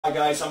Hi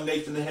guys, I'm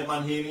Nathan the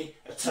Hitman Healy,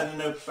 a 10-0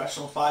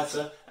 professional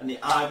fighter and the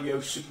IBO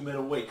Super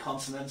Middleweight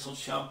Continental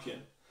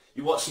Champion.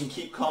 You're watching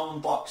Keep Calm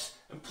and Box,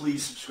 and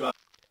please subscribe.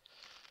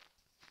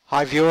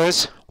 Hi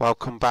viewers,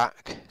 welcome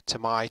back to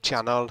my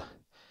channel.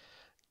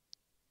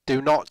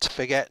 Do not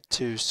forget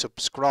to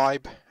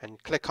subscribe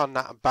and click on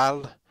that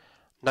bell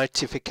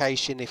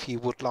notification if you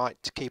would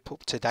like to keep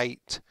up to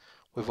date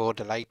with all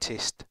the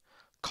latest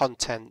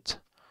content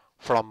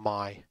from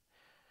my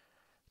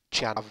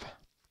channel.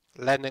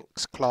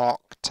 Lennox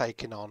Clarke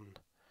taking on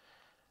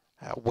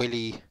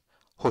Willy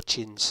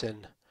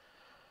Hutchinson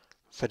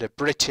for the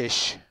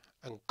British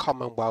and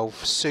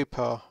Commonwealth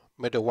Super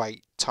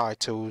Middleweight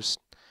titles,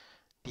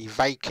 the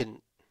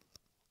vacant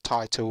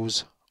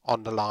titles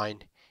on the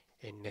line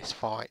in this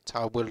fight.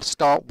 I will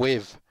start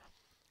with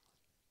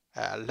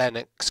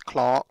Lennox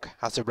Clarke.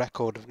 Has a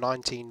record of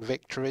 19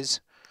 victories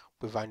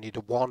with only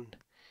the one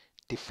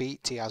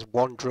defeat. He has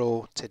one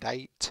draw to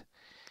date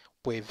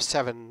with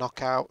 7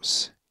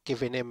 knockouts,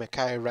 giving him a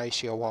KO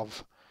ratio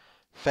of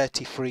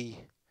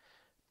 33%.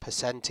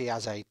 He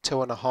has a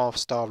 2.5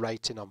 star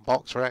rating on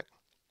BoxRec.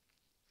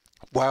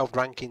 World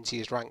rankings, he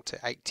is ranked at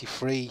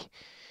 83.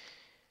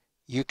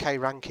 UK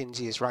rankings,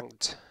 he is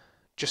ranked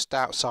just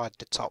outside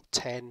the top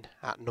 10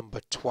 at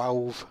number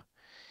 12.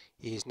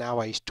 He is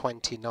now aged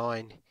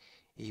 29.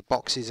 He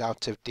boxes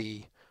out of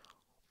the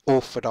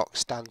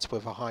orthodox stance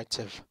with a height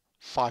of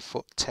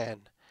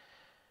 5'10".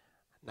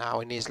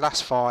 Now in his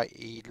last fight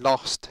he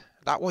lost.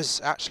 That was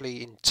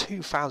actually in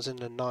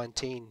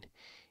 2019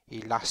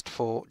 he last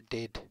fought,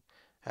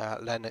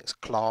 Lennox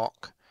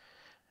Clarke,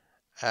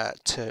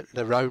 to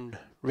Lerone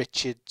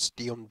Richards,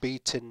 the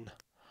unbeaten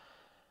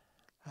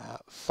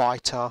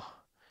fighter.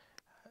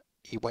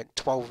 He went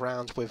 12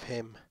 rounds with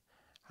him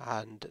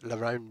and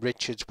Lerone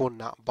Richards won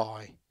that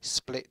by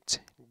split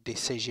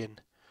decision.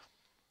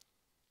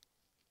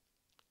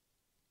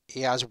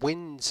 He has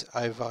wins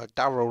over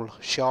Darryl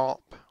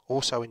Sharp,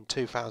 also in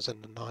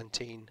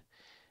 2019,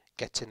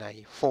 getting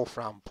a 4th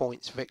round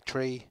points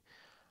victory.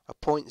 A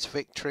points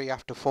victory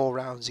after 4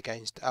 rounds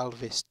against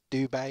Elvis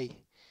Dubé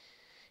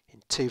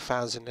in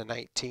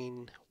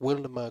 2018.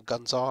 Wilmer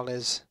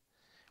Gonzalez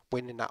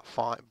winning that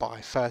fight by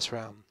 1st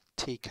round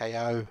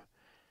TKO.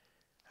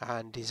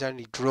 And his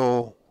only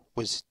draw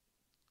was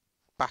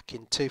back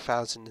in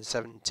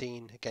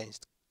 2017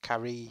 against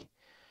Kari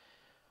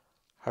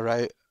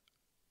Horojek,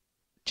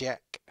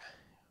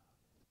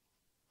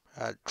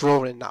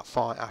 drawing that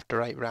fight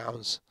after 8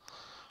 rounds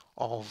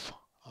of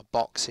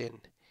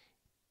boxing.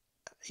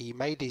 He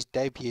made his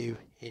debut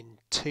in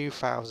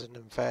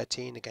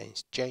 2013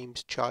 against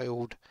James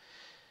Child,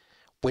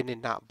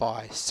 winning that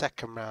by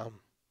 2nd round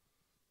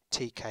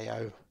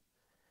TKO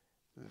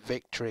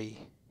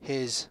victory.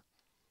 His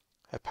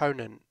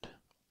opponent,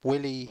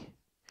 Willy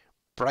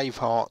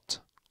Braveheart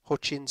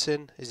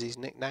Hutchinson, as he's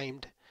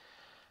nicknamed,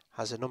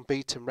 has an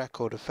unbeaten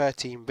record of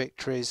 13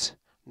 victories,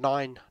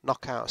 9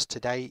 knockouts to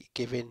date,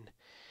 giving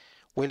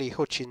Willy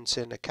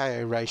Hutchinson a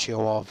KO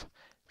ratio of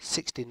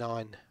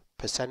 69%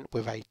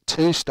 with a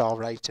 2-star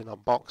rating on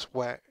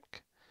BoxRec.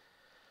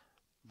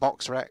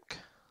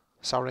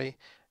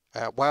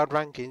 World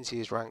rankings,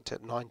 he is ranked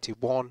at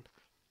 91.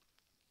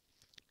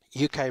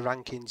 UK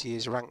rankings, he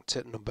is ranked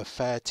at number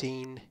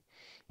 13.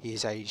 He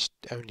is aged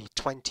only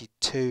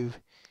 22.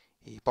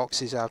 He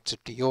boxes out of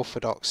the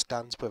orthodox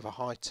stance with a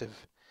height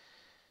of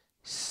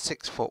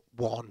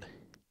 6'1"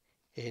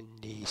 in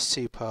the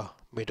super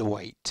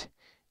middleweight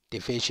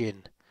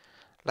division.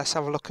 Let's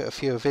have a look at a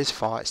few of his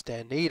fights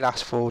then. He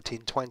last fought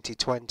in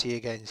 2020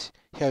 against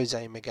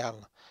Jose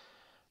Miguel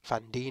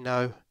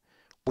Fandino,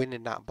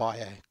 winning that by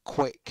a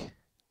quick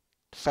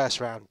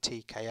 1st round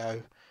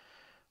TKO.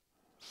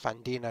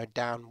 Fandino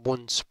down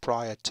once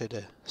prior to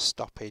the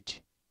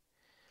stoppage.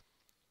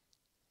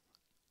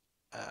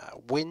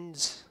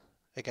 Wins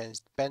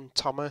against Ben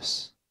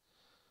Thomas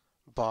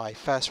by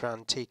 1st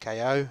round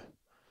TKO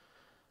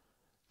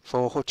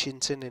for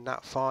Hutchinson in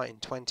that fight in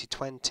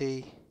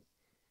 2020.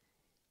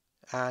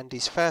 And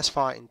his first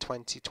fight in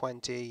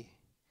 2020,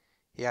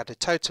 he had a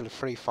total of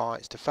 3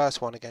 fights. The first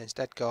one against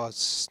Edgar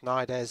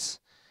Snydez,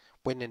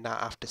 winning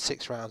that after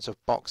 6 rounds of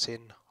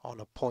boxing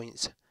on a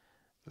points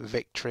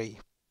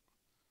victory.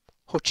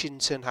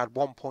 Hutchinson had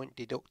 1 point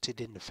deducted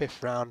in the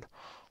 5th round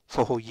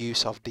for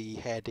use of the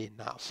head in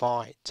that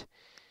fight.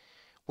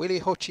 Willy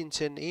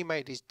Hutchinson, he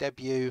made his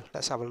debut,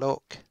 let's have a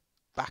look,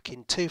 back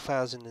in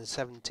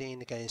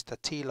 2017 against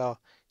Attila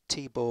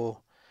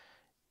Tibor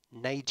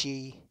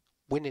Nagy,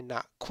 winning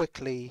that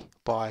quickly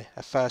by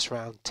a 1st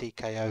round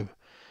TKO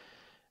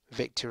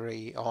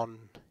victory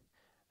on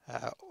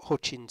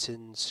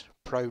Hutchinson's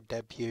pro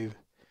debut.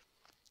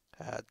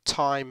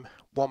 Time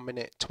 1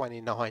 minute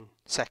 29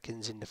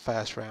 seconds in the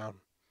 1st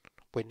round,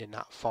 winning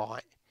that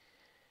fight.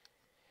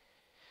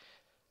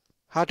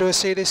 How do I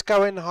see this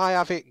going? I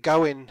have it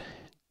going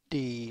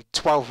the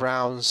 12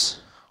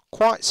 rounds.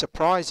 Quite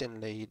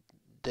surprisingly,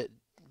 that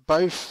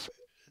both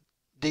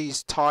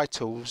these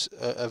titles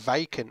are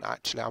vacant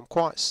actually. I'm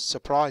quite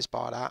surprised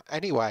by that.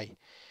 Anyway,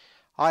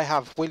 I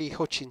have Willy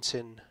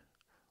Hutchinson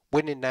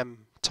winning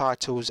them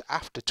titles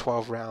after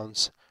 12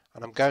 rounds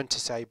and I'm going to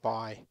say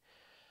by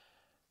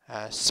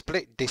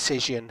split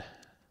decision.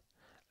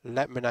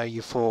 Let me know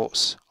your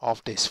thoughts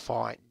of this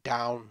fight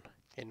down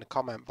in the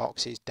comment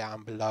boxes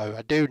down below.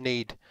 I do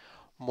need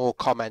more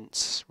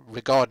comments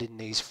regarding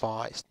these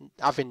fights.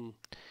 Having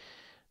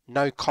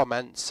no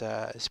comments,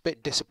 it's a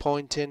bit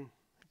disappointing.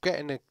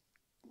 Getting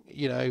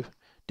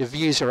the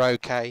views are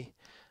okay,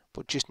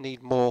 but just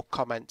need more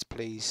comments,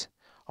 please,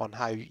 on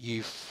how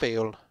you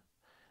feel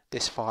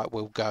this fight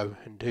will go,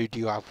 and who do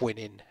you have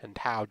winning, and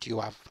how do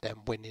you have them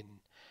winning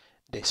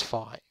this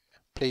fight.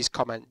 Please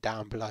comment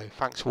down below.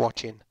 Thanks for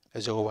watching,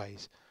 as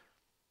always.